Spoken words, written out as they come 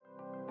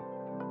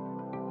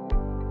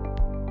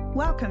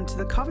Welcome to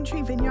the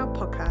Daventry Vineyard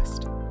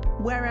podcast.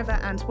 Wherever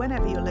and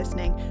whenever you're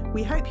listening,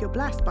 we hope you're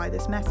blessed by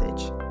this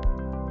message.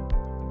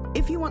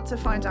 If you want to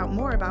find out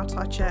more about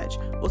our church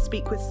or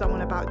speak with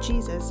someone about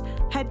Jesus,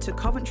 head to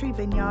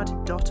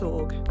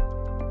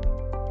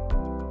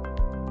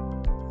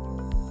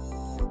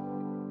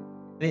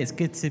coventryvineyard.org. It's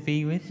good to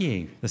be with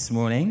you this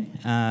morning.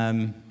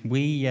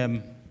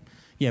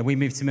 We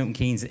moved to Milton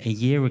Keynes a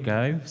year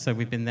ago, so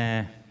we've been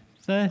there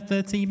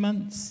 13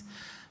 months.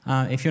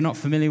 If you're not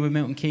familiar with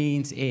Milton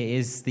Keynes, it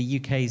is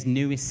the UK's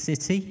newest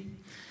city.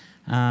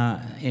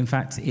 In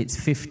fact, it's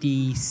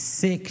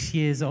 56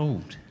 years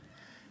old.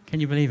 Can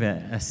you believe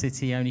it? A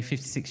city only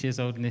 56 years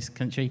old in this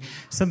country.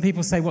 Some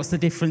people say, what's the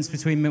difference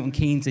between Milton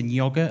Keynes and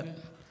yoghurt?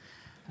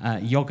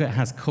 Yoghurt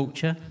has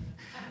culture.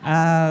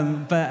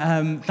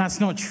 But that's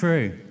not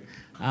true.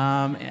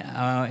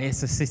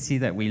 It's a city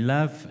that we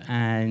love,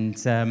 and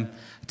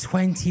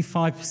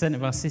 25%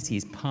 of our city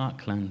is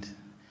parkland.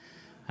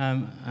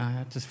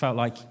 I just felt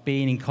like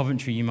being in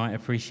Coventry, you might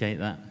appreciate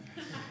that.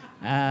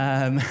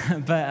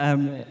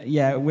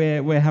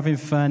 We're having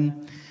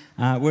fun.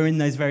 We're in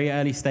those very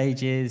early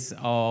stages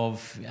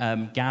of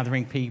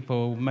gathering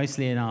people,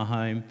 mostly in our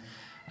home,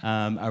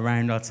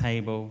 around our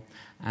table.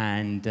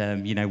 And,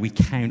 we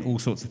count all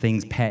sorts of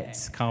things,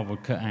 pets,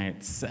 cardboard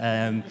cutouts,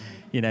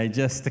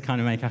 just to kind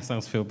of make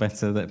ourselves feel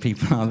better that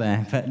people are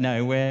there. But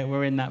no,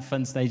 we're in that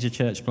fun stage of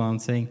church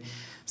planting.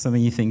 Some of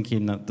you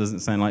thinking that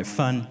doesn't sound like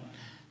fun,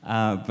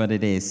 but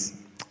it is.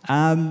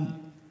 I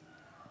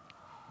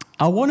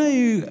want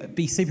to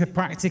be super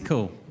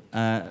practical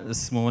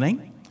this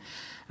morning.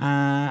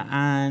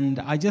 And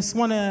I just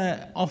want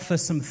to offer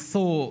some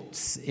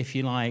thoughts, if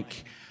you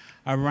like,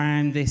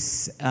 around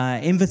this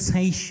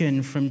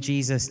invitation from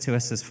Jesus to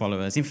us as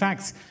followers. In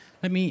fact,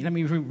 let me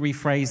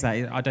rephrase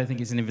that. I don't think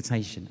it's an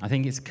invitation. I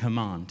think it's a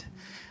command.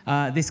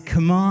 This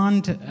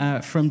command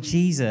from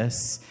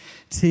Jesus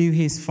to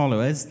his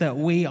followers that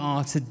we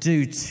are to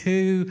do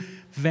two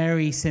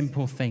very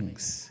simple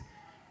things.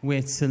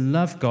 We're to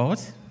love God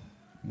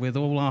with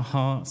all our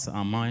hearts,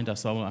 our mind, our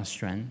soul, our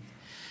strength.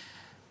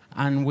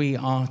 And we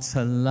are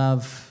to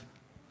love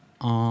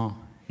our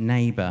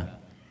neighbour.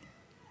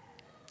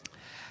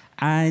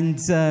 And,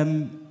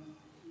 that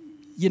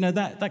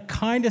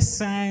kind of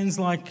sounds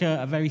like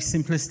a very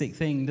simplistic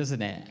thing,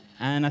 doesn't it?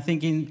 And I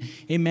think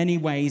in many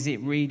ways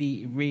it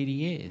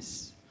really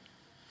is.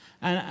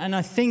 And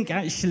I think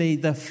actually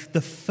the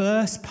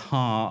first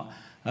part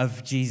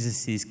of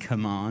Jesus'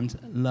 command,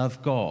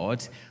 love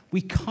God, we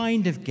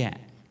kind of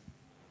get.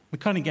 We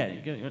kind of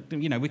get it.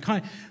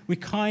 We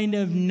kind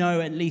of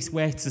know at least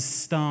where to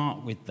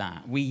start with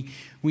that. We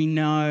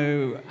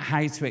know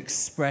how to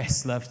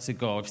express love to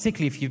God,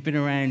 particularly if you've been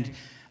around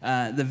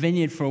the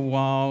vineyard for a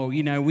while.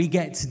 We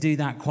get to do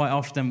that quite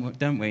often,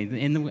 don't we?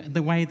 In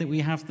the way that we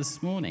have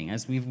this morning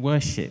as we've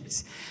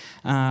worshipped.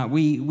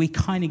 We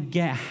kind of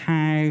get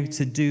how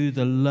to do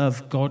the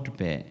love God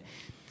bit.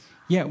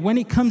 Yet when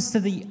it comes to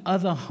the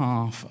other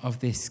half of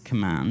this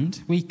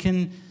command, we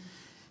can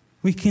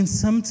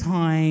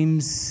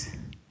sometimes,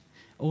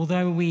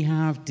 although we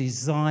have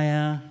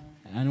desire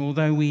and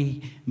although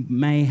we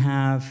may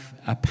have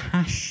a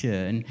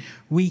passion,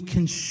 we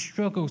can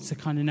struggle to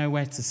kind of know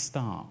where to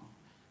start.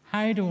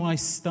 How do I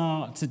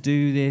start to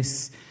do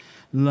this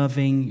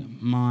loving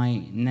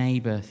my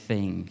neighbour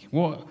thing?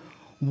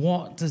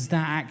 What does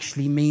that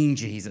actually mean,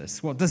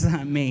 Jesus? What does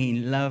that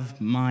mean, love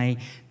my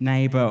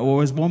neighbour?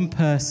 Or as one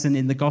person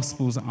in the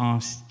Gospels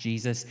asked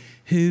Jesus,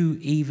 who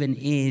even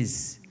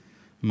is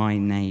my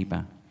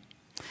neighbour?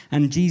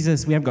 And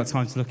Jesus, we haven't got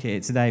time to look at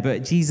it today,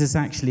 but Jesus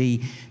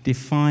actually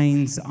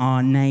defines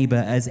our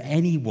neighbour as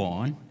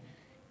anyone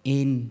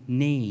in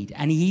need.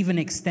 And he even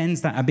extends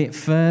that a bit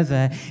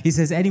further. He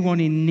says anyone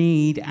in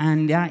need,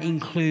 and that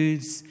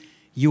includes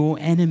your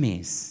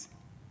enemies.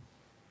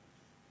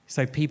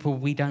 So people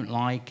we don't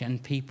like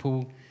and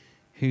people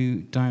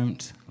who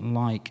don't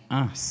like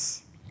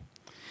us.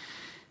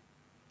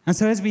 And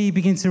so as we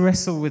begin to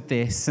wrestle with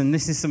this, and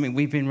this is something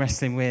we've been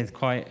wrestling with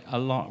quite a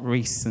lot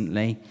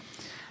recently,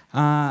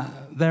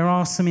 there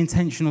are some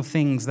intentional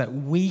things that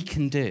we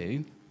can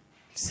do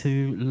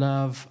to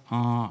love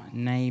our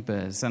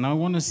neighbours. And I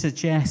want to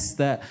suggest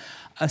that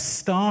a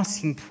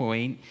starting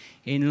point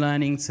in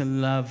learning to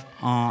love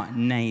our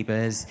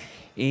neighbours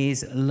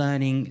is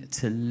learning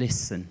to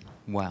listen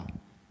well.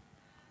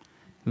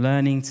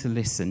 Learning to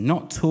listen.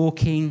 Not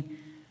talking,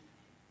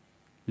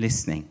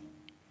 listening.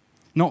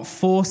 Not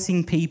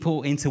forcing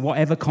people into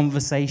whatever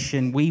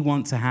conversation we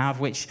want to have,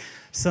 which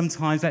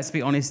sometimes, let's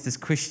be honest, as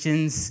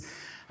Christians,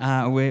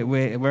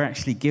 we're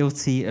actually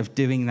guilty of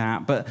doing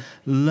that. But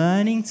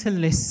learning to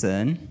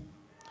listen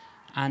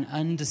and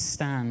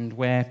understand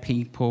where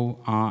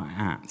people are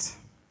at.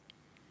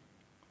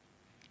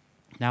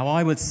 Now,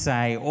 I would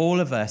say all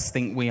of us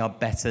think we are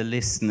better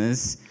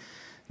listeners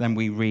than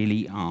we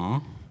really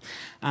are.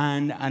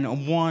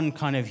 And one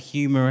kind of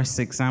humorous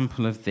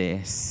example of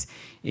this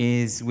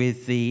is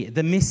with the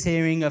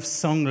mishearing of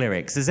song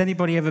lyrics. Has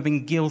anybody ever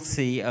been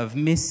guilty of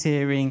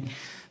mishearing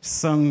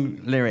song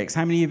lyrics?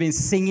 How many of you have been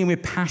singing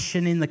with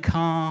passion in the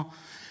car,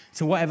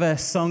 to whatever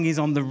song is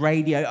on the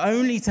radio,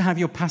 only to have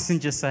your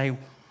passenger say,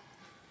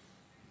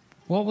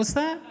 "What was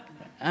that?"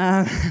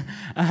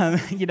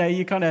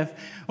 You kind of,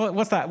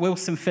 what's that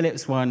Wilson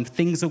Phillips one?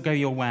 Things will go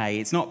your way.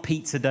 It's not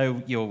pizza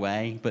dough your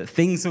way, but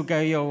things will go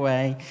your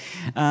way.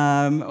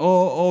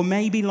 Or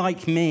maybe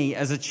like me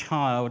as a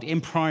child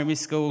in primary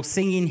school,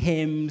 singing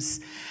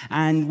hymns,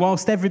 and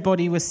whilst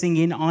everybody was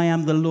singing, "I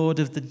am the Lord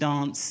of the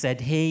dance,"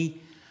 said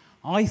he,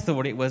 I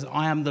thought it was,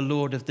 "I am the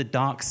Lord of the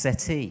dark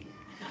settee."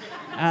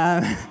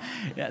 I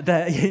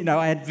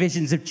had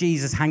visions of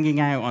Jesus hanging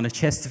out on a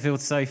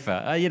Chesterfield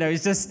sofa.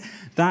 It's just,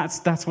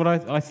 that's what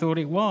I thought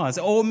it was.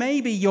 Or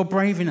maybe you're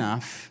brave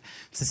enough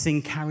to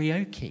sing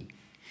karaoke.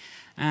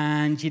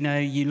 And,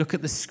 you look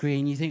at the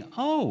screen, you think,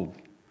 oh,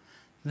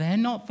 they're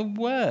not the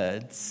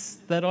words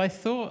that I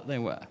thought they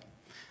were.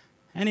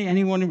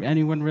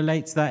 Anyone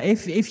relate to that?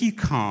 If you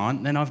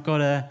can't, then I've got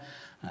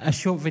a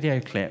short video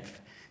clip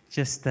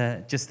just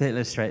to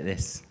illustrate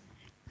this.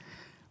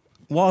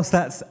 Whilst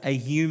that's a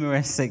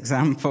humorous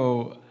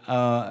example,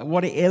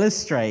 what it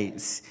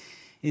illustrates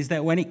is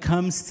that when it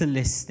comes to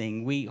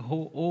listening, we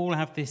all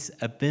have this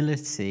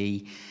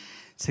ability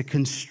to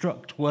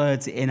construct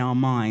words in our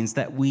minds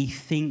that we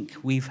think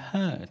we've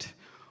heard,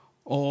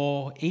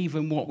 or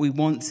even what we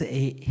want to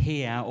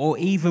hear, or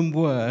even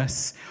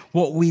worse,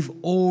 what we've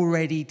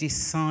already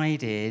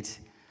decided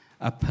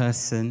a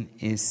person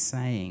is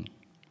saying.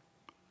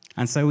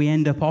 And so we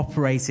end up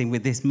operating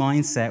with this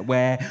mindset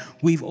where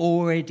we've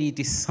already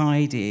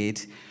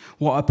decided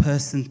what a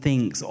person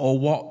thinks or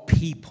what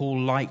people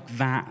like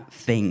that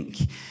think.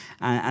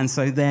 And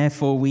so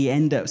therefore we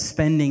end up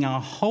spending our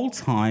whole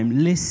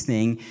time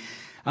listening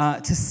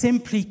to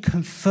simply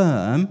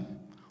confirm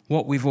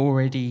what we've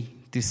already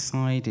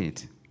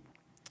decided.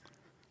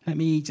 Let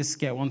me just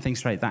get one thing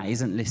straight. That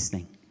isn't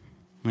listening,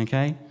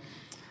 okay?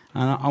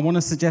 I want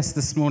to suggest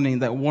this morning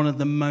that one of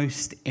the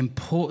most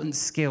important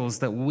skills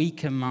that we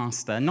can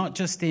master, not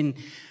just in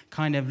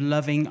kind of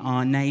loving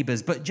our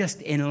neighbours, but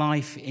just in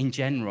life in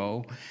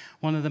general,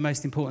 one of the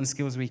most important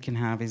skills we can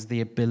have is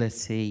the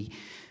ability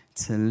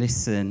to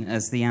listen.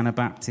 As the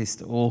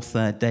Anabaptist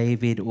author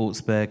David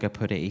Ortsberger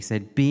put it, he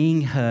said,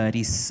 "Being heard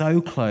is so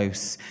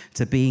close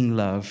to being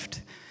loved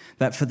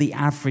that for the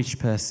average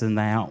person,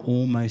 they are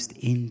almost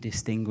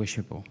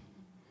indistinguishable."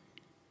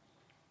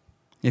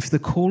 If the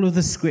call of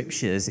the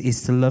scriptures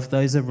is to love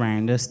those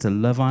around us, to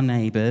love our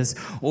neighbours,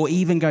 or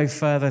even go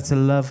further, to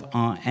love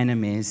our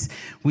enemies,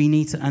 we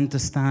need to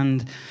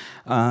understand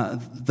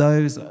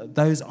those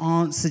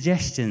aren't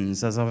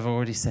suggestions, as I've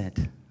already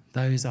said.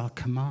 Those are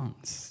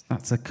commands.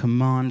 That's a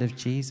command of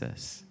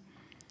Jesus.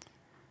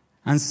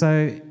 And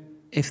so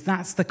if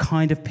that's the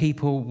kind of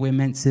people we're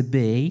meant to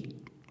be,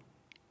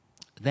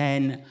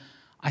 then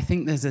I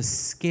think there's a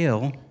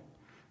skill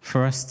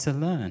for us to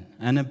learn,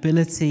 an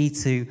ability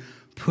to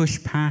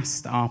push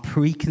past our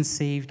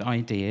preconceived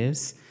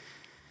ideas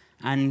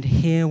and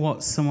hear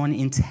what someone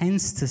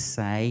intends to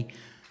say,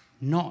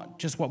 not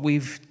just what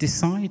we've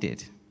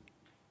decided.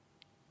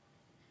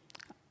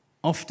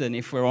 Often,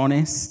 if we're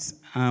honest,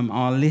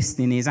 our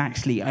listening is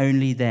actually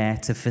only there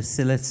to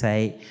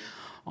facilitate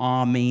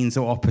our means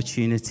or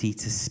opportunity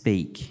to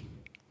speak.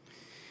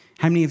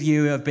 How many of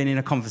you have been in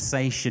a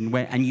conversation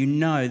and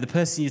the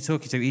person you're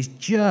talking to is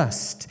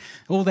just,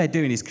 all they're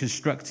doing is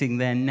constructing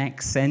their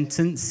next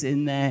sentence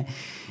in their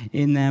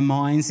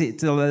minds.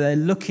 They're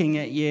looking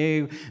at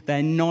you,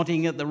 they're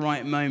nodding at the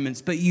right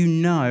moments, but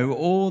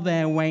all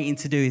they're waiting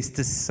to do is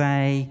to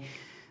say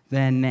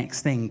their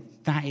next thing.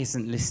 That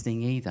isn't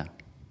listening either.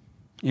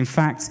 In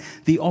fact,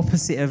 the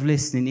opposite of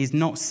listening is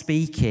not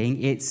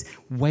speaking, it's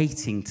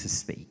waiting to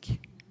speak.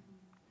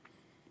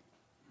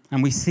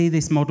 And we see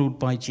this modeled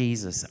by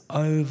Jesus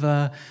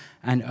over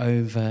and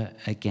over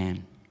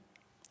again.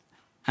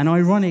 And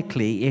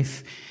ironically,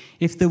 if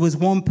there was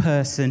one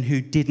person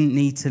who didn't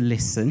need to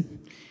listen,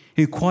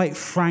 who quite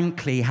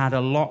frankly had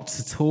a lot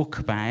to talk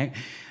about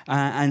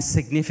and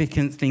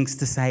significant things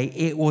to say,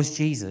 it was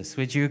Jesus.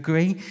 Would you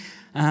agree?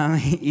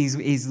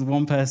 He's the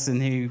one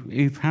person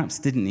who perhaps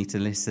didn't need to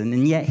listen.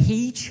 And yet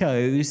he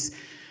chose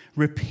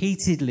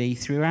repeatedly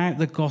throughout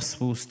the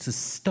Gospels to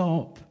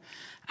stop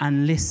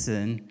and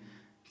listen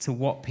to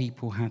what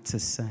people had to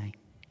say.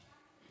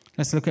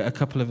 Let's look at a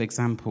couple of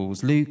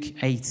examples.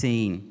 Luke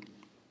 18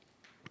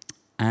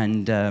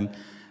 and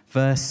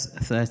verse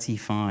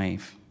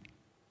 35.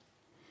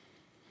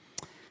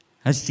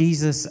 As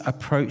Jesus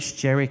approached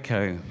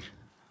Jericho,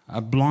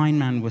 a blind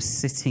man was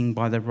sitting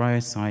by the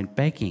roadside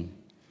begging.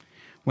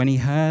 When he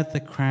heard the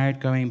crowd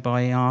going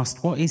by, he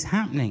asked, "What is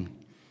happening?"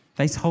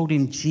 They told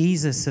him,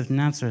 "Jesus of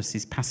Nazareth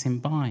is passing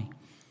by."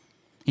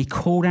 He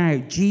called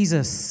out,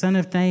 "Jesus, Son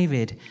of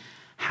David,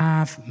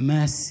 have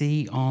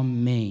mercy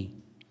on me."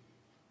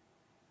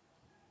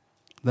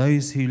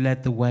 Those who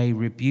led the way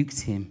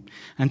rebuked him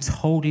and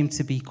told him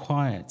to be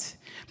quiet.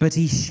 But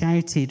he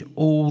shouted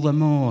all the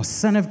more,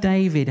 "Son of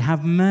David,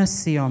 have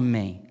mercy on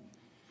me."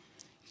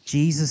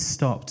 Jesus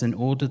stopped and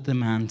ordered the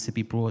man to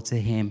be brought to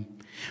him.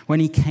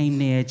 When he came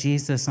near,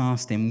 Jesus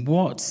asked him,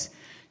 "What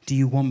do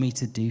you want me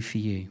to do for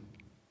you?"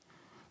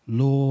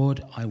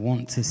 "Lord, I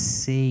want to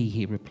see,"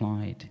 he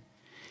replied.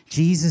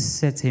 Jesus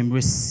said to him,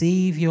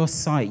 "Receive your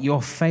sight.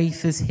 Your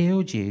faith has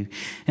healed you."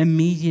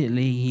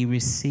 Immediately he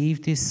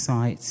received his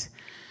sight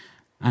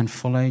and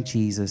followed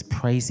Jesus,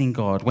 praising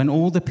God. When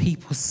all the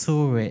people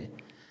saw it,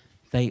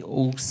 they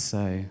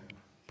also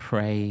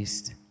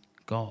praised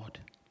God.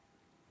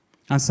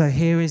 And so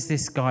here is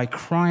this guy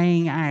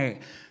crying out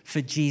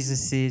for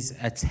Jesus'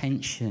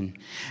 attention.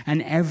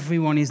 And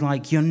everyone is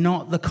like, "You're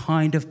not the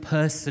kind of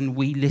person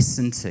we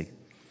listen to.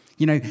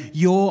 You know,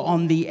 you're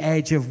on the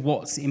edge of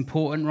what's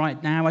important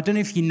right now." I don't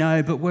know if you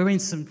know, but we're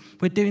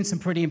doing some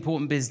pretty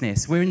important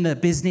business. We're in the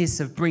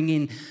business of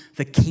bringing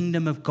the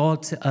kingdom of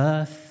God to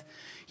earth.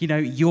 You know,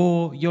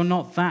 you're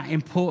not that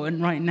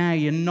important right now.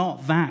 You're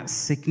not that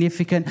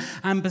significant.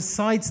 And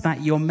besides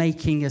that, you're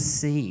making a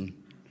scene.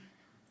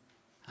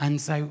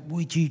 And so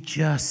would you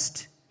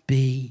just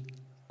be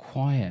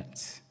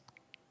quiet?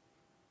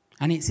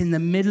 And it's in the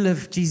middle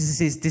of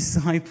Jesus'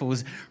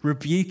 disciples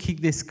rebuking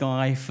this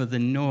guy for the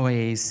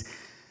noise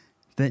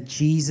that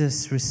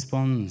Jesus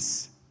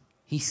responds.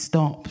 He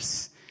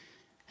stops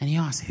and he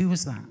asks, "Who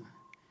was that?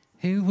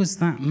 Who was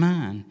that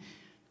man?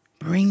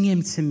 Bring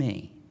him to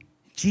me."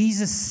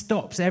 Jesus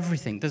stops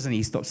everything, doesn't he?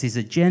 He stops his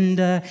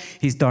agenda,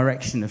 his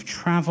direction of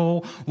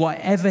travel,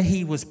 whatever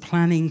he was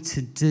planning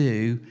to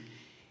do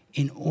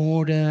in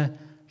order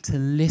to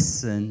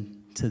listen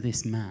to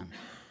this man.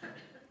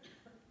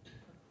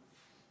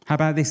 How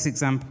about this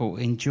example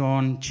in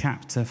John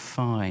chapter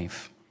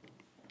 5?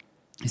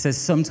 It says,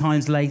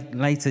 "Sometimes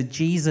later,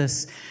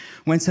 Jesus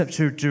went up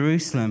to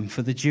Jerusalem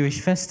for the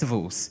Jewish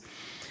festivals.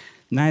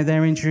 Now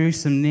they're in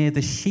Jerusalem near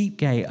the sheep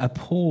gate, a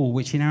pool,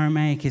 which in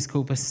Aramaic is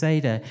called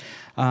Bethsaida,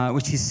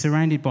 which is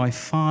surrounded by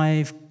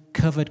 5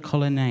 covered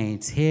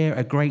colonnades. Here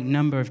a great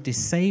number of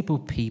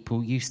disabled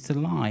people used to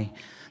lie,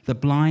 the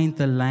blind,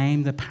 the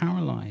lame, the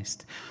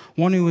paralyzed.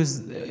 One who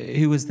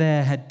was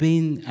there had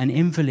been an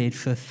invalid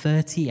for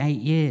 38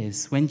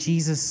 years. When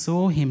Jesus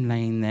saw him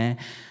laying there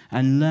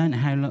and learned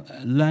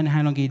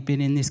how long he'd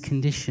been in this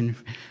condition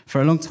for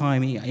a long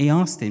time, he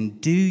asked him,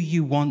 'Do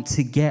you want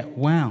to get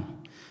well?'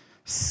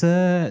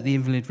 'Sir,' the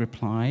invalid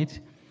replied,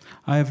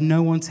 'I have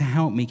no one to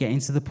help me get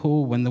into the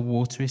pool when the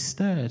water is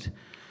stirred.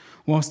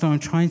 Whilst I'm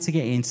trying to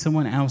get in,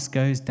 someone else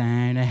goes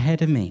down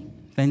ahead of me.'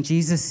 Then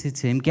Jesus said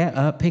to him, 'Get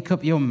up, pick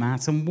up your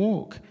mat and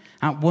walk.'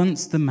 At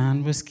once the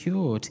man was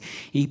cured.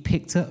 He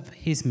picked up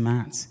his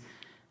mat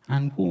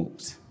and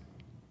walked."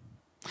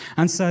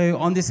 And so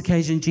on this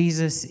occasion,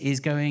 Jesus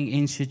is going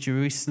into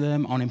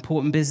Jerusalem on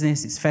important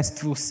business. It's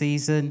festival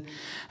season.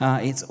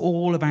 It's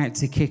all about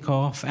to kick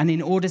off. And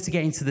in order to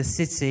get into the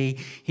city,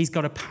 he's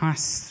got to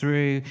pass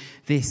through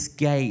this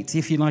gate.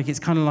 If you like, it's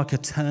kind of like a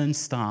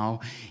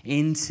turnstile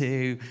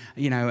into,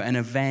 an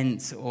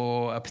event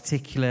or a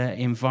particular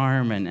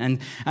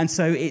environment. And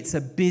so it's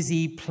a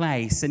busy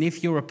place. And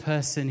if you're a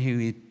person who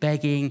is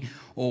begging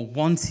or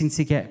wanting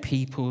to get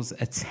people's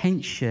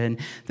attention,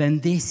 then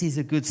this is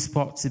a good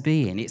spot to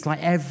be in. It's like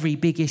every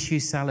big issue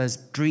seller's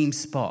dream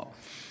spot.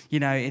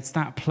 It's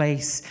that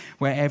place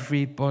where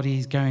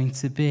everybody's going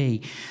to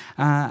be.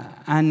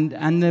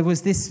 And there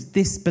was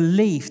this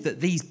belief that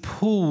these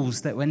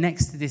pools that were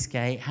next to this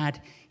gate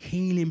had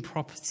healing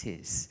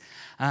properties.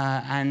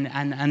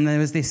 And there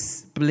was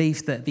this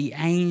belief that the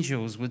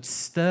angels would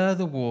stir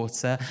the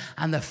water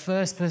and the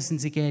first person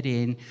to get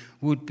in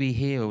would be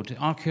healed.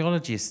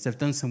 Archaeologists have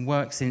done some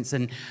work since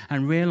and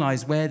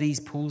realized where these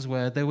pools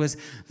were. There was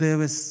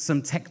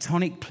some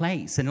tectonic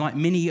plates, and like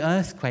mini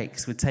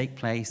earthquakes would take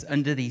place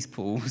under these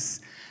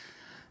pools.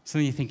 Some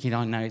of you thinking,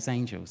 "Oh no, it's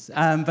angels."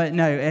 But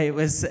no, it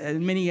was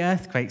mini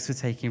earthquakes were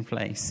taking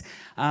place.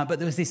 But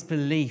there was this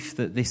belief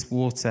that this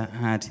water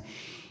had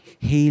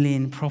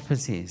healing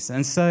properties.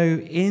 And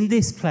so in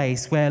this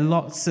place where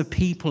lots of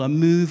people are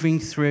moving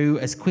through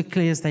as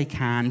quickly as they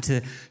can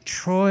to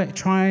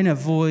try and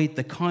avoid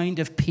the kind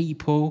of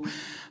people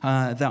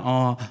that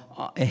are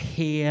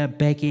here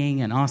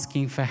begging and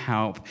asking for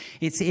help,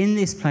 it's in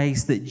this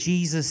place that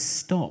Jesus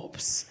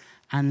stops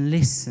and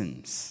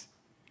listens.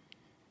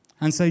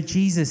 And so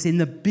Jesus, in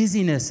the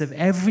busyness of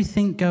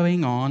everything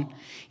going on,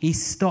 he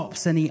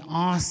stops and he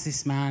asks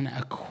this man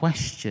a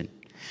question.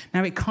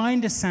 Now, it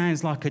kind of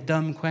sounds like a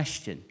dumb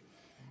question,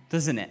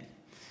 doesn't it?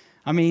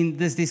 I mean,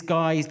 there's this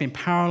guy, he's been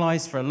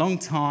paralyzed for a long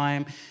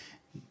time,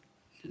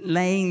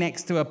 laying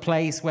next to a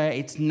place where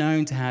it's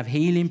known to have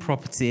healing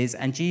properties,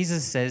 and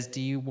Jesus says,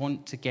 "Do you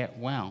want to get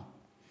well?"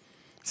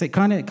 So it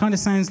kind of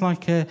sounds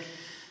like a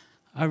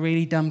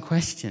really dumb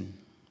question.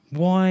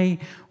 Why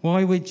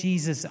would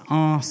Jesus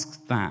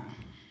ask that?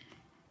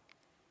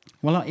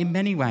 Well, in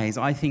many ways,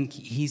 I think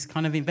he's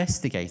kind of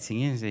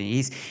investigating, isn't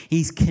he?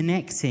 He's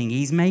connecting.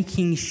 He's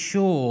making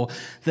sure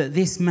that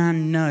this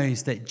man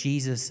knows that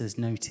Jesus has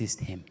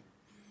noticed him.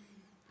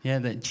 Yeah,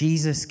 that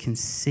Jesus can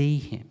see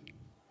him.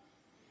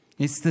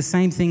 It's the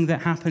same thing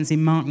that happens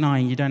in Mark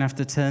 9. You don't have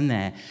to turn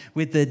there.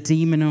 With the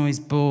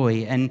demonized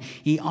boy. And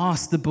he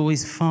asked the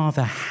boy's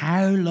father,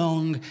 "How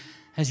long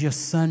has your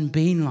son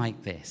been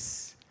like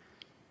this?"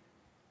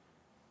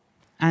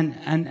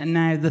 And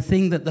now the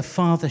thing that the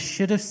father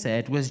should have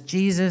said was,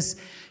 Jesus,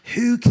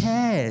 who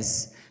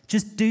cares?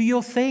 Just do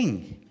your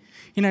thing.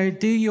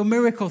 Do your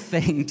miracle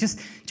thing.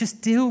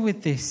 Just deal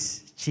with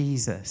this,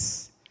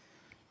 Jesus.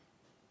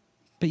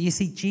 But you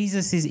see,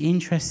 Jesus is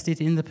interested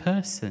in the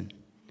person.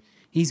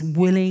 He's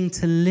willing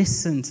to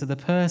listen to the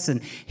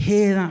person,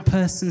 hear that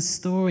person's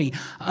story,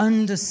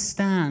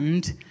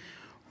 understand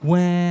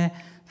where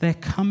they're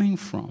coming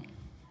from.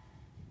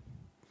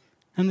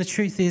 And the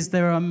truth is,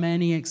 there are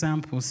many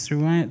examples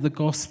throughout the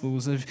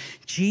Gospels of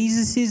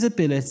Jesus'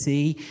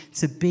 ability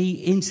to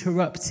be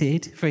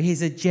interrupted, for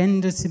his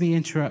agenda to be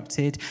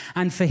interrupted,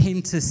 and for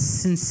him to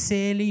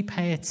sincerely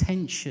pay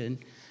attention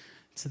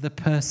to the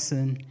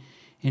person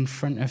in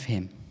front of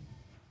him.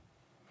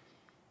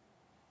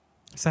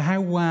 So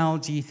how well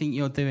do you think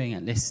you're doing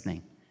at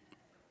listening?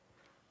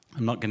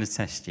 I'm not going to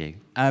test you.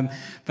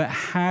 But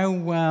how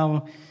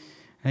well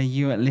are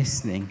you at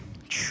listening?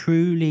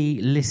 Truly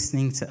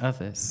listening to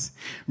others,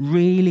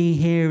 really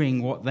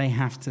hearing what they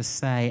have to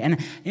say. And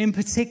in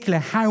particular,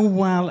 how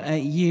well are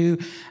you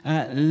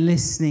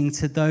listening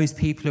to those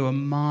people who are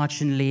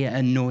marginally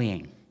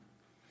annoying?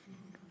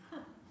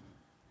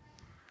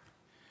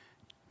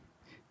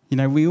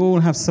 We all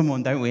have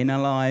someone, don't we, in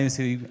our lives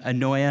who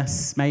annoy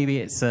us. Maybe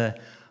it's a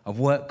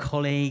work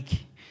colleague.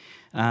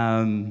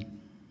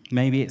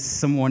 Maybe it's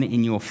someone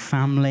in your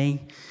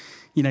family.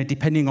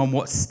 Depending on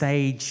what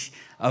stage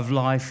of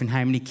life and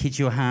how many kids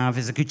you'll have,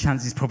 there's a good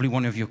chance it's probably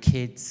one of your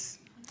kids.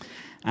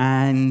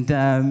 And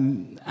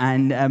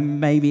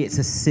maybe it's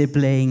a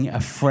sibling,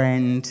 a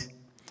friend.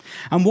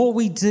 And what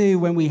we do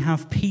when we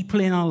have people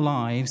in our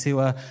lives who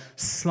are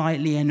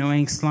slightly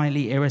annoying,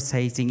 slightly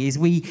irritating, is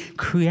we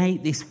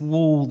create this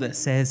wall that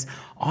says,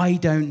 I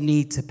don't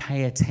need to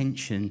pay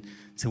attention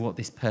to what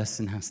this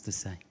person has to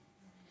say.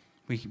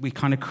 We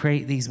kind of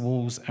create these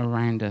walls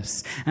around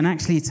us. And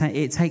actually,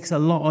 it takes a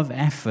lot of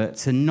effort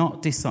to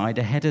not decide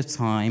ahead of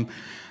time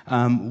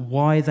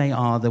why they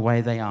are the way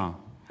they are.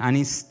 And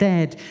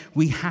instead,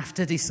 we have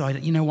to decide,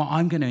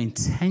 I'm going to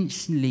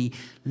intentionally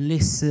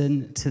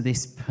listen to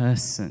this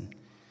person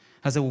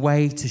as a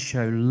way to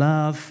show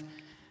love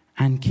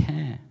and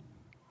care.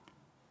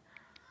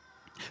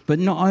 But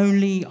not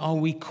only are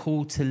we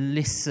called to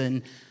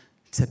listen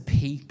to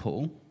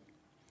people,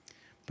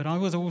 but I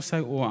would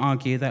also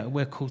argue that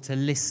we're called to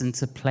listen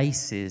to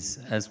places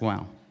as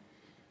well.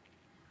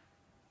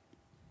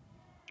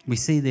 We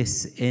see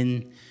this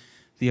in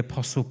the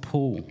Apostle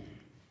Paul.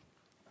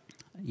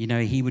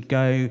 He would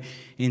go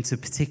into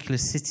particular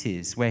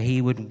cities where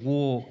he would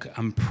walk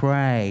and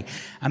pray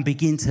and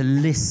begin to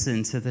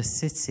listen to the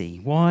city.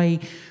 Why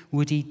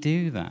would he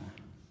do that?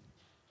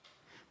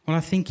 Well, I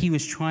think he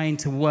was trying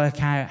to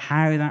work out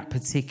how that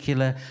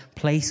particular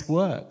place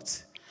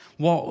worked,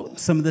 what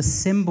some of the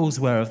symbols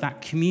were of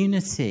that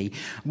community,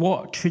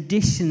 what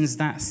traditions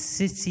that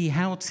city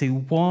held to,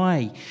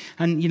 why,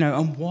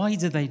 and why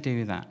do they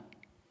do that?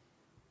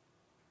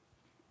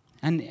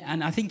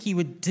 And I think he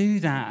would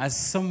do that as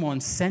someone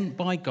sent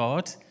by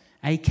God,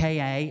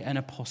 aka an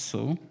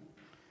apostle,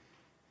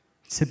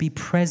 to be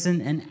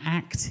present and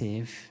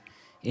active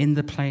in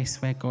the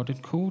place where God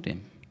had called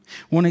him.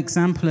 One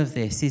example of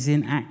this is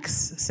in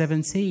Acts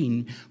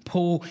 17.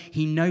 Paul,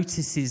 he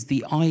notices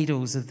the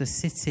idols of the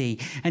city,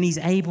 and he's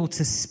able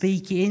to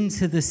speak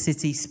into the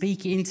city,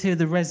 speak into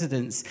the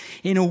residents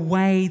in a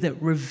way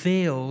that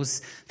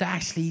reveals that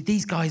actually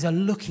these guys are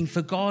looking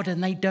for God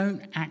and they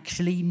don't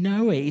actually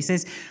know it. He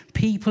says,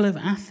 people of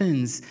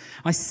Athens,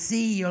 I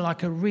see you're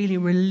like a really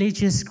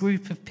religious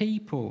group of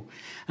people.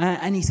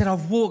 And he said,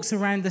 I've walked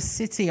around the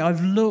city.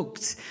 I've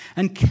looked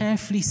and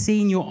carefully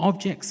seen your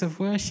objects of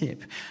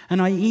worship.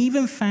 And I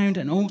even found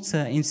an altar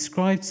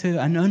inscribed to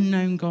an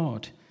unknown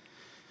God.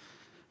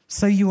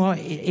 So you are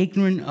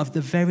ignorant of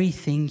the very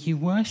thing you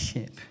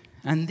worship.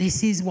 And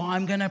this is what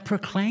I'm going to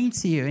proclaim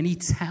to you. And he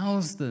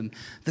tells them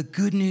the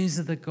good news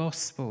of the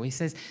gospel. He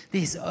says,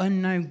 this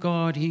unknown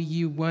God who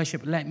you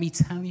worship, let me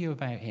tell you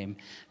about him.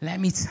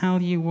 Let me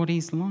tell you what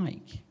he's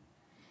like.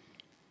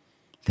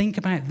 Think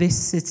about this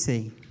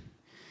city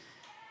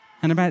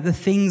and about the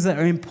things that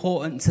are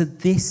important to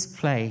this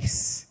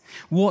place.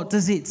 What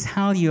does it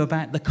tell you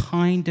about the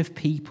kind of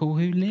people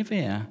who live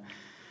here?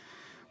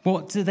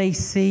 What do they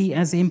see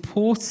as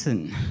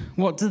important?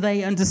 What do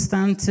they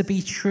understand to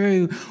be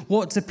true?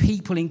 What do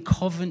people in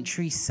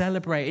Coventry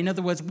celebrate? In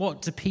other words,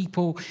 what do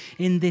people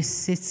in this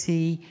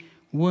city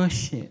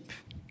worship?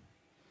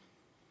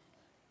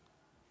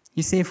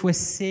 You see, if we're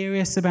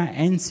serious about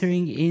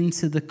entering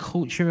into the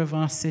culture of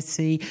our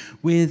city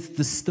with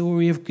the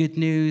story of good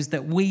news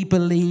that we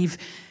believe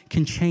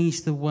can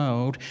change the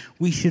world,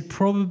 we should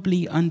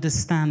probably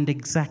understand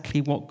exactly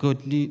what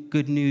good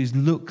news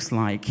looks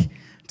like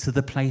to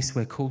the place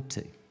we're called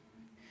to.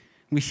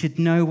 We should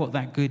know what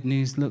that good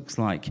news looks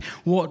like.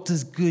 What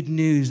does good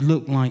news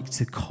look like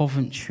to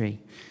Coventry?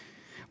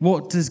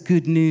 What does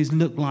good news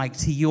look like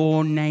to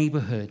your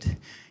neighbourhood,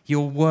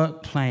 your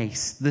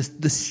workplace,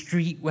 the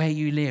street where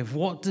you live?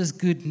 What does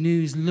good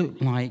news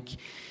look like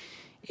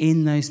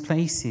in those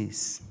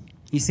places?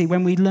 You see,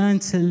 when we learn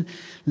to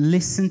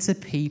listen to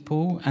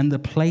people and the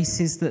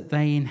places that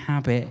they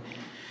inhabit,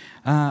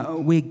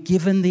 we're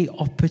given the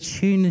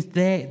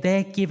opportunity,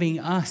 they're giving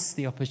us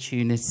the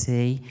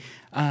opportunity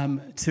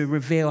to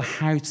reveal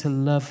how to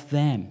love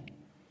them,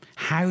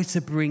 how to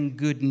bring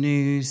good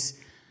news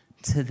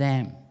to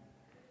them.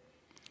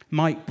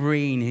 Mike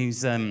Breen, he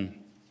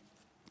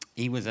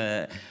was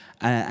an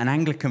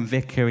Anglican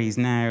vicar. He's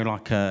now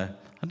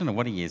I don't know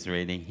what he is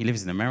really. He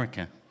lives in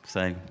America,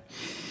 so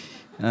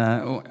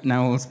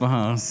now all's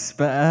behalf.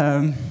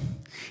 But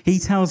he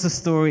tells a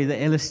story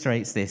that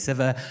illustrates this of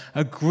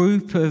a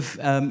group of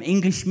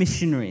English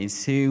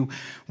missionaries who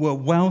were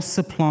well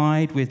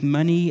supplied with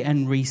money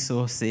and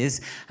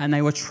resources, and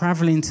they were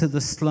traveling to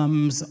the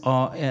slums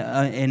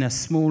in a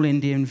small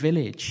Indian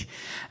village.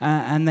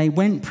 And they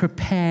went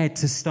prepared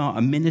to start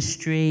a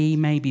ministry,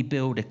 maybe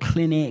build a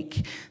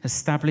clinic,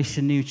 establish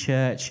a new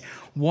church,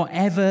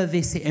 whatever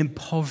this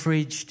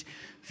impoverished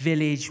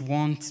village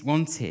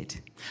wanted.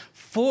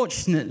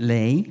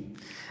 Fortunately,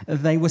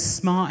 they were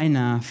smart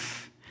enough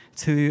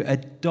to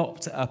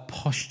adopt a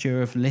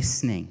posture of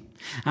listening.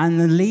 And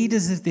the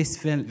leaders of this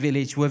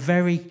village were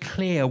very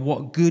clear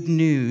what good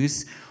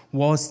news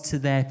was to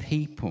their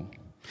people.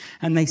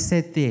 And they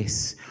said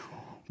this: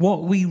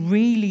 what we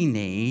really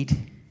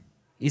need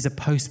is a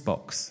post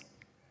box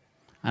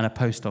and a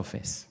post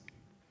office.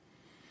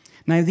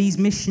 Now, these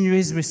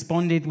missionaries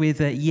responded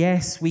with,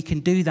 yes, we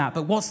can do that,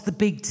 but what's the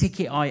big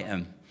ticket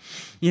item?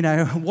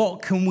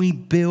 What can we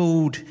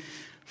build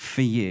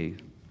for you?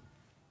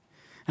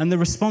 And the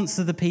response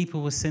of the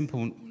people was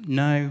simple: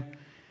 no,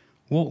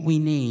 what we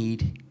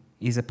need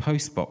is a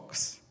post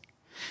box.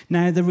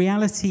 Now, the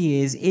reality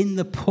is, in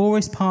the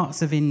poorest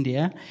parts of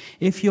India,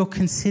 if you're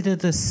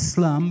considered a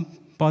slum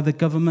by the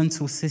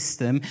governmental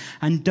system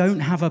and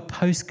don't have a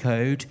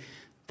postcode,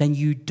 then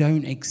you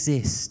don't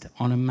exist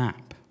on a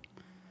map.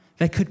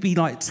 There could be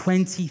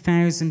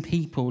 20,000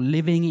 people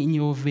living in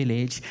your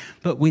village,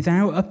 but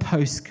without a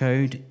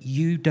postcode,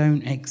 you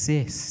don't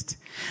exist.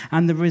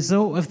 And the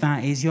result of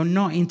that is you're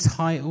not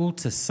entitled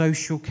to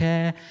social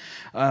care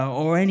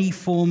or any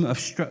form of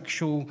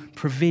structural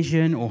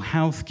provision or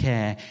health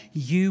care.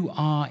 You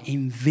are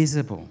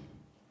invisible.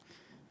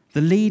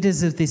 The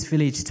leaders of this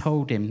village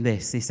told him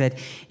this. They said,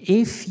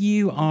 if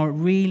you are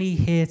really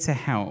here to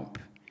help,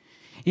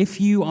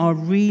 if you are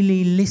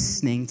really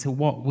listening to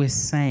what we're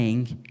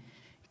saying,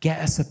 get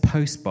us a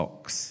post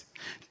box.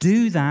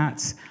 Do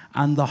that,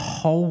 and the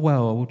whole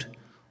world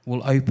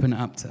will open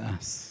up to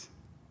us.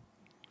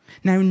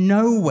 Now,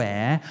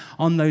 nowhere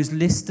on those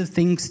list of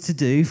things to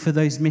do for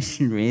those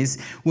missionaries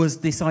was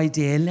this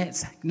idea,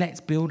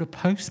 let's build a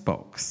post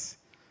box.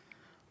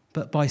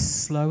 But by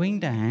slowing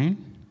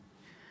down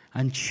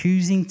and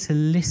choosing to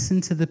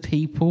listen to the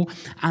people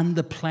and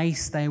the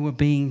place they were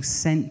being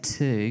sent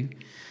to,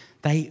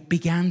 they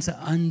began to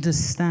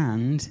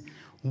understand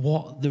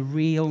what the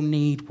real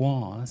need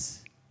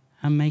was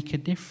and make a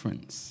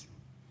difference.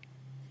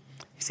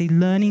 You see,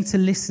 learning to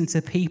listen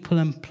to people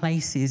and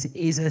places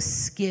is a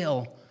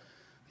skill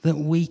that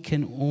we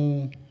can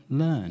all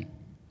learn.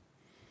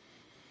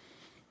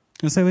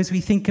 And so as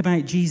we think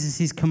about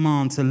Jesus'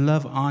 command to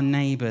love our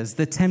neighbours,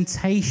 the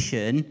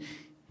temptation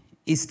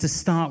is to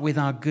start with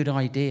our good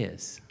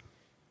ideas.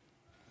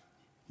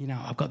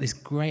 I've got this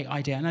great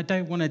idea, and I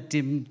don't want to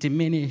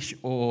diminish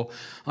or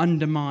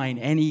undermine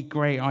any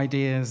great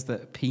ideas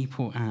that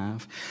people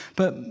have.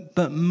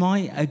 But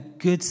might a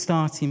good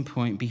starting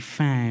point be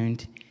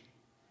found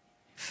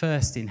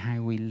first in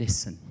how we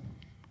listen?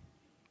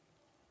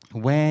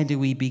 Where do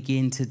we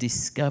begin to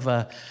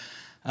discover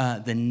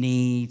the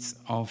needs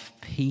of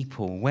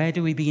people? Where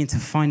do we begin to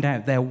find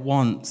out their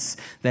wants,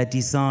 their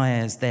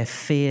desires, their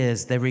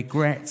fears, their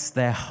regrets,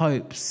 their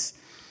hopes?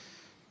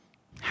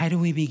 How do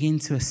we begin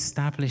to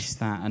establish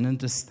that and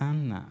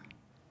understand that?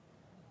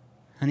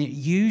 And it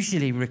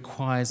usually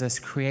requires us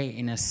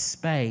creating a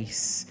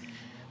space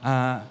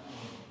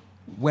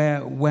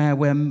where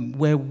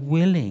we're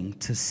willing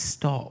to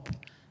stop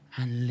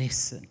and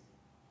listen.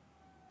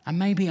 And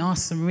maybe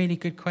ask some really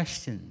good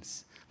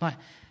questions. Like,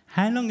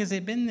 how long has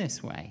it been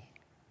this way?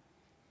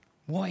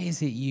 What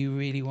is it you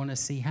really want to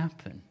see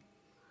happen?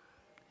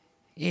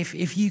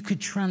 If you could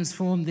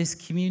transform this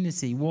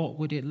community, what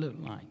would it look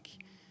like?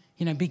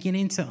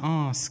 Beginning to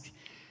ask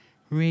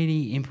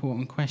really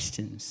important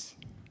questions.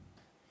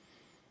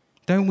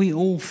 Don't we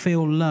all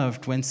feel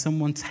loved when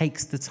someone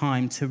takes the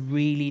time to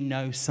really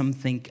know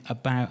something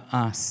about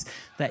us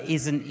that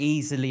isn't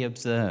easily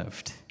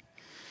observed?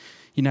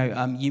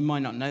 You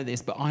might not know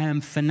this, but I am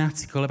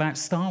fanatical about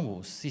Star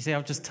Wars. You see,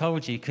 I've just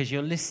told you because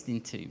you're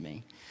listening to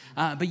me.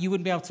 But you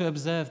wouldn't be able to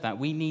observe that.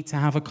 We need to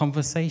have a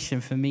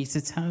conversation for me to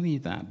tell you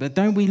that. But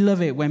don't we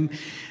love it when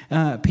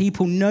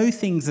people know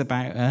things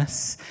about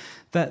us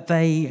that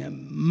they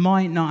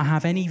might not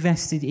have any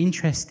vested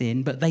interest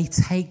in, but they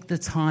take the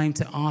time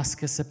to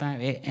ask us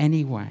about it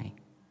anyway?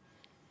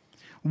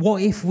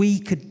 What if we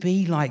could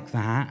be like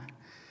that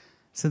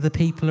to the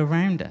people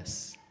around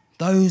us?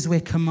 Those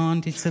we're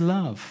commanded to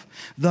love,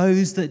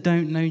 those that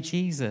don't know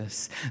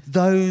Jesus,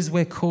 those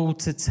we're called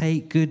to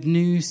take good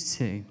news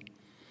to.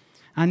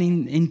 And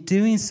in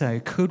doing so,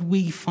 could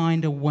we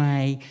find a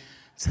way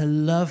to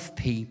love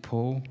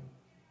people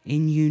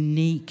in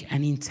unique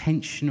and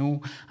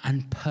intentional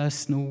and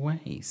personal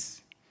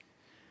ways,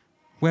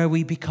 where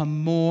we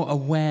become more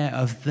aware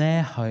of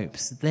their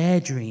hopes,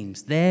 their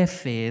dreams, their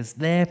fears,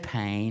 their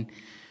pain,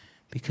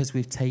 because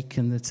we've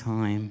taken the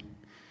time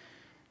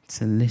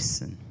to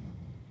listen?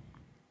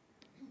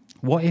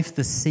 What if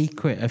the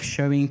secret of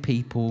showing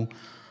people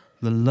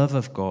the love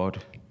of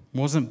God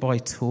wasn't by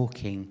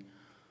talking,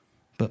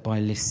 but by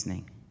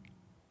listening?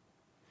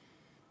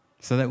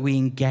 So that we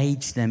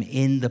engage them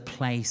in the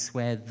place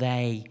where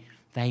they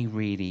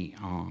really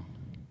are.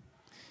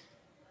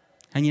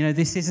 And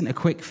this isn't a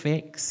quick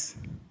fix.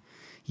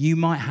 You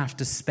might have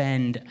to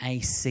spend a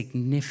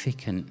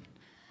significant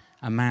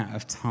amount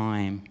of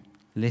time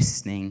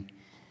listening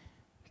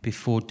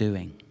before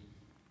doing.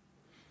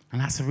 And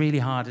that's really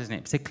hard, isn't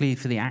it? Particularly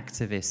for the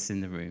activists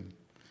in the room.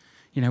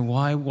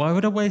 Why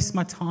would I waste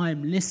my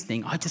time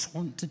listening? I just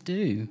want to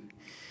do.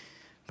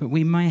 But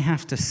we may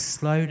have to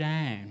slow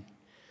down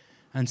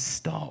and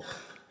stop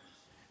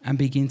and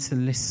begin to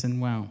listen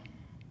well.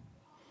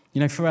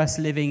 For us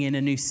living in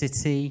a new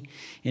city,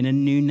 in a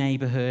new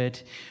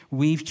neighbourhood,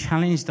 we've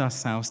challenged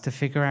ourselves to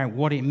figure out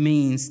what it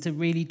means to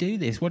really do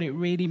this, what it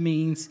really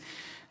means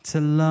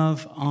to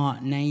love our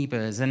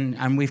neighbours.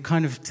 And we've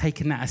kind of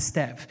taken that a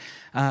step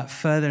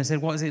further and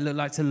said, what does it look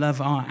like to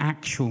love our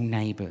actual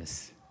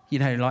neighbours?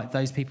 Like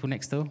those people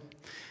next door,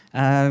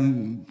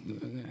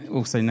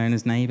 also known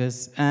as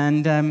neighbours.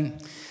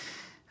 And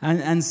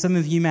some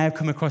of you may have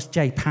come across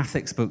Jay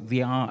Pathak's book,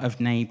 The Art of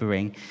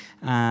Neighbouring.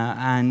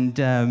 And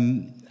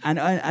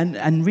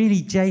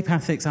really Jay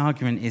Pathak's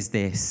argument is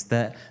this,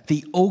 that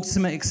the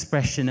ultimate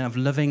expression of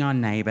loving our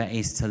neighbour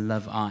is to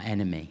love our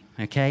enemy,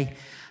 okay?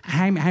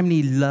 How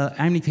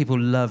many people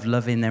love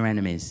loving their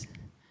enemies?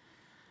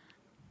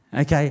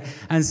 Okay,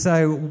 and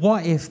so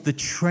what if the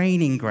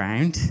training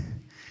ground,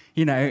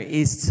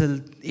 is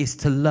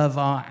to love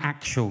our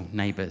actual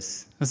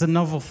neighbours? That's a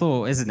novel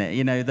thought, isn't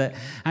it? That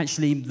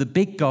actually the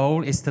big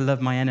goal is to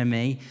love my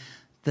enemy.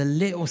 The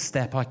little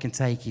step I can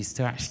take is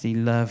to actually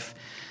love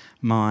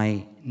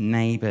my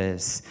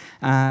neighbours.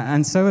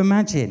 And so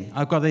imagine,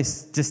 I've got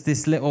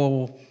this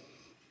little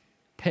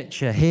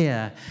picture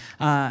here.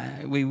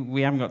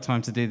 We haven't got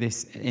time to do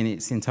this in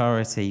its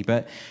entirety,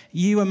 but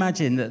you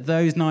imagine that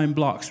those 9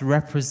 blocks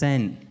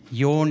represent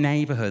your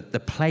neighbourhood,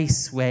 the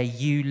place where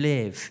you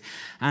live.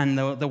 And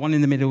the one in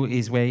the middle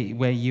is where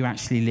you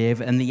actually live.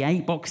 And the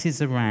 8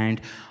 boxes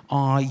around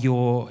are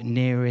your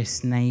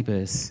nearest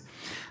neighbours.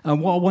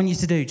 And what I want you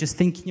to do, just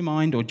think in your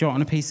mind or jot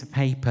on a piece of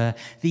paper,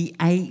 the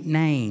 8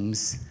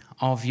 names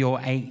of your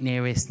 8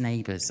 nearest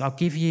neighbours. I'll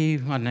give you,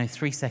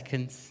 3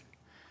 seconds.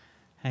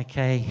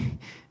 Okay.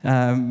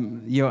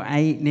 Your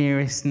 8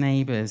 nearest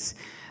neighbours.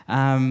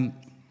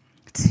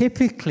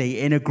 Typically,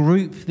 in a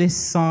group this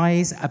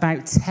size,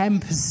 about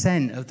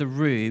 10% of the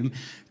room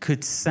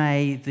could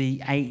say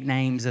the 8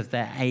 names of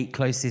their 8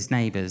 closest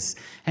neighbours.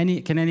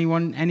 Can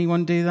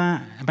anyone do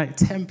that? About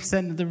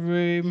 10% of the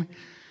room.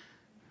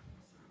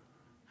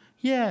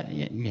 Yeah.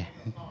 You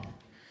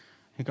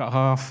got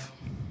half.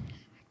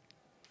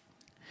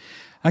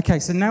 Okay,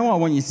 so now what I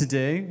want you to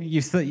do,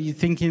 you're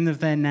thinking of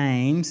their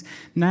names.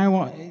 Now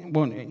what I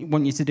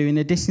want you to do in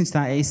addition to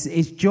that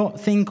is jot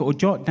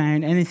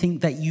down anything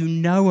that you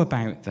know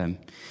about them.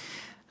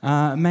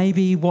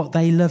 Maybe what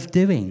they love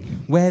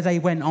doing, where they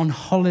went on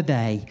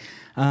holiday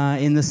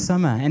in the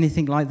summer,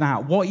 anything like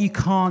that. What you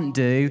can't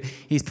do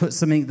is put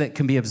something that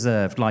can be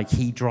observed, like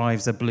he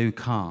drives a blue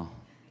car.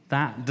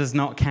 That does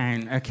not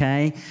count,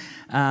 okay?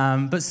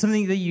 But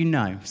something that you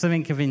know,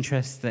 something of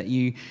interest that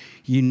you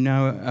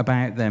know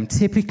about them.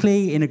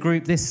 Typically, in a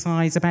group this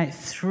size, about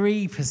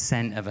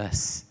 3% of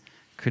us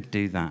could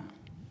do that.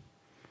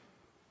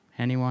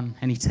 Anyone?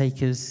 Any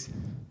takers?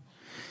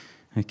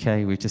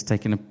 Okay, we've just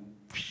taken a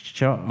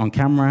shot on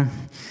camera.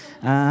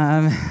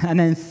 And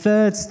then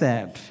third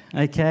step,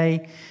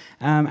 okay?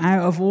 Out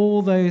of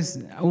all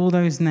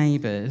those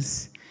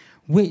neighbours,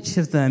 which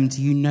of them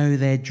do you know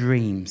their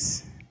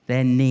dreams,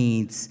 their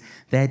needs,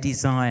 their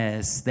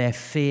desires, their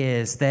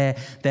fears, their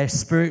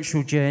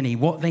spiritual journey,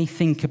 what they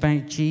think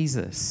about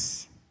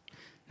Jesus?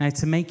 Now,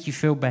 to make you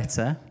feel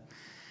better,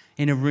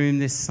 in a room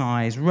this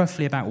size,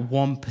 roughly about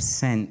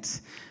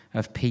 1%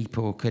 of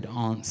people could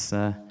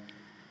answer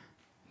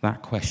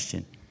that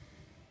question.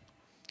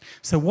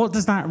 So what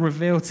does that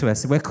reveal to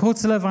us? We're called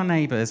to love our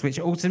neighbours, which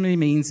ultimately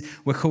means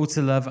we're called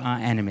to love our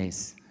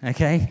enemies,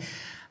 okay?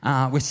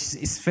 Which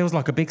feels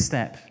like a big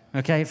step,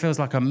 okay? It feels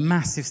like a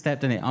massive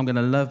step, doesn't it? I'm going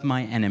to love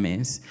my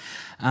enemies.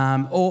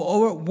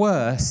 Or at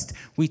worst,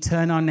 we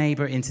turn our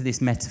neighbour into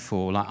this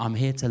metaphor, like, I'm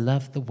here to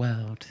love the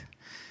world.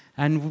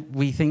 And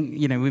we think,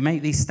 we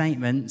make these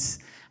statements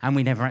and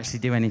we never actually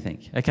do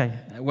anything. Okay,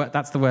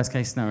 that's the worst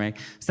case scenario.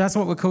 So that's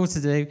what we're called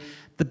to do.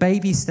 The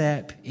baby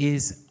step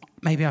is,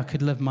 maybe I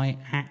could love my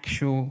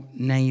actual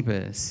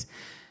neighbours.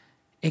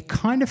 It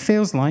kind of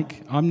feels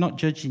like, I'm not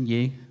judging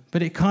you,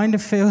 but it kind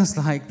of feels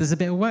like there's a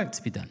bit of work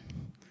to be done.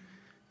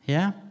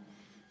 Yeah?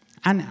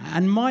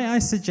 And might I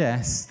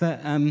suggest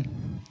that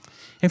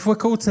If we're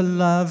called to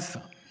love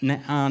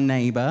our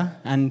neighbour,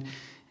 and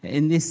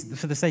in this,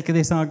 for the sake of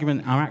this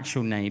argument, our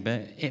actual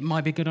neighbour, it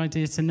might be a good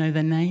idea to know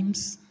their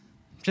names.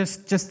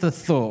 Just the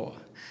thought.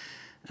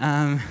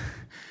 And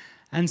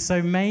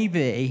so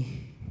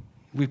maybe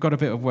we've got a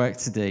bit of work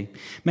to do.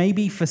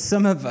 Maybe for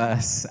some of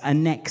us, a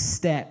next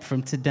step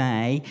from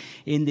today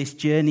in this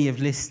journey of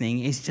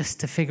listening is just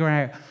to figure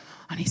out,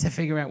 I need to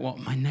figure out what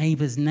my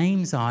neighbours'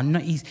 names are.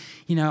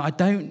 I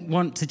don't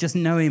want to just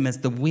know him as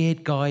the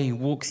weird guy who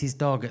walks his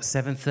dog at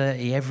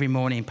 7:30 every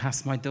morning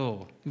past my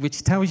door,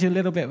 which tells you a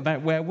little bit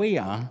about where we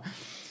are.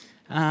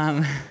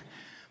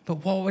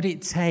 But what would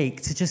it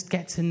take to just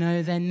get to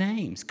know their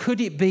names?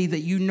 Could it be that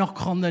you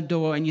knock on the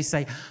door and you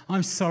say,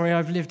 I'm sorry,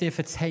 I've lived here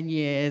for 10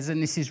 years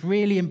and this is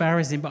really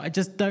embarrassing, but I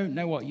just don't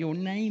know what your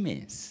name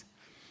is?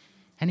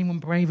 Anyone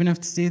brave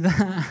enough to do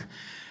that?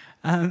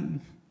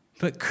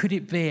 But could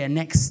it be a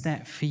next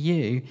step for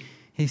you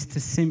is to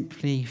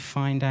simply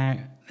find out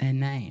their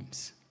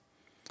names?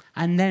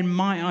 And then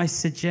might I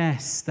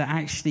suggest that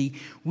actually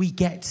we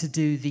get to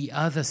do the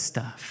other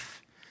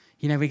stuff.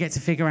 We get to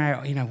figure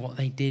out, what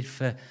they did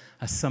for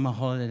a summer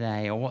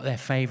holiday, or what their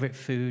favourite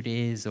food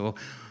is, or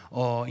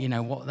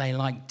what they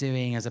like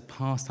doing as a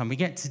pastime. We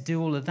get to do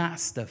all of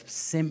that stuff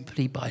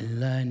simply by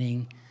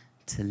learning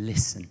to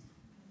listen.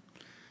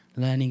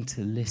 Learning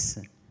to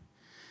listen.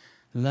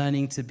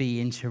 Learning to be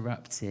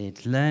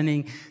interrupted.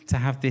 Learning to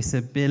have this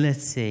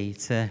ability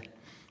to,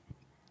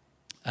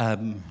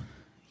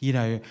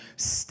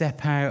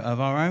 step out of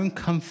our own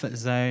comfort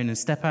zone and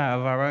step out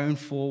of our own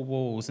four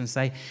walls and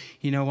say,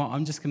 you know what,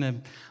 I'm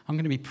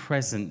going to be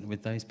present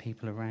with those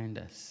people around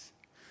us.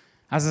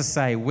 As I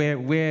say,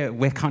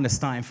 we're kind of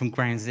starting from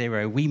ground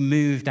zero. We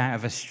moved out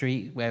of a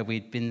street where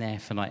we'd been there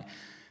for like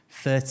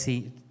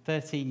 13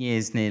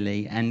 years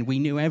nearly, and we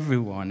knew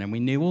everyone, and we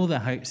knew all their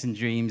hopes and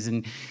dreams,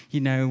 and,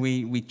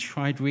 we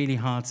tried really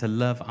hard to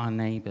love our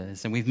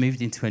neighbours, and we've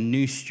moved into a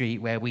new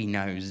street where we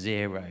know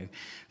zero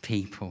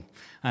people.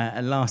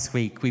 Last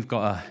week, we've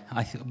got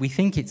we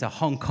think it's a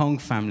Hong Kong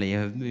family who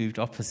have moved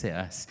opposite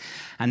us,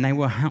 and they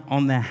were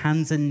on their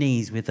hands and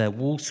knees with a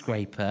wall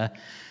scraper,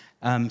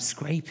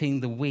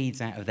 scraping the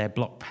weeds out of their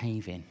block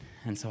paving.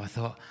 And so I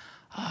thought,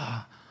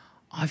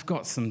 I've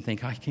got something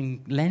I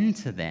can lend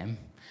to them.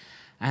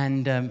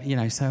 And,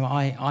 so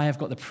I have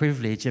got the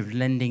privilege of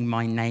lending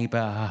my neighbour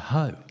a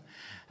hoe.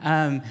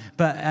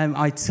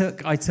 I took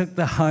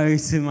the hoe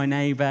to my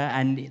neighbour,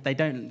 and they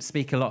don't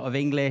speak a lot of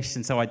English,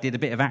 and so I did a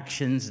bit of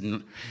actions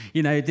and,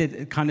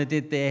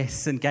 did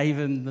this and gave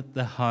them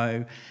the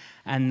hoe,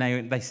 and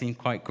they seemed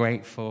quite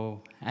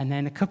grateful. And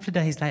then a couple of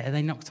days later,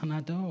 they knocked on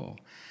our door.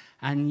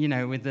 And,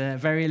 with the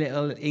very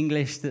little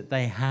English that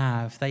they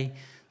have, they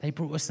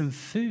brought us some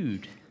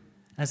food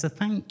as a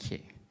thank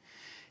you.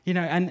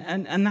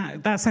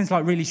 And that sounds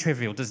like really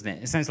trivial, doesn't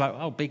it? It sounds like,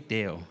 oh, big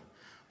deal.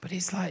 But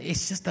it's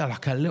just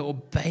like a little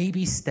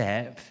baby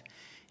step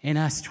in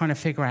us trying to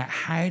figure out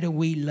how do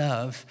we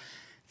love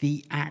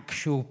the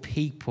actual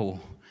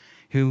people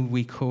who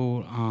we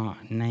call our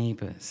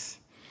neighbours.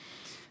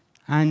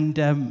 And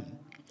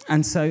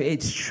so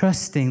it's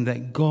trusting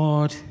that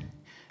God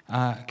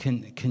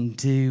can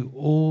do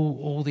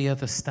all the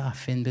other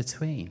stuff in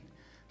between.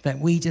 That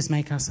we just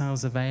make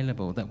ourselves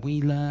available, that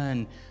we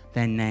learn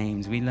their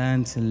names, we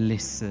learn to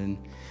listen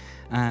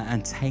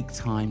and take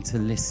time to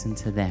listen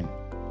to them.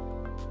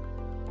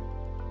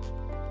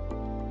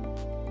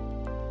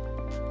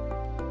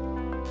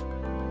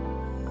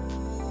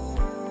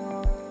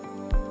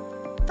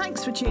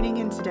 Thanks for tuning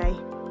in today.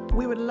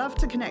 We would love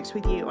to connect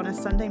with you on a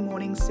Sunday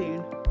morning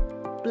soon.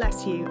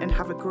 Bless you and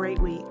have a great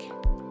week.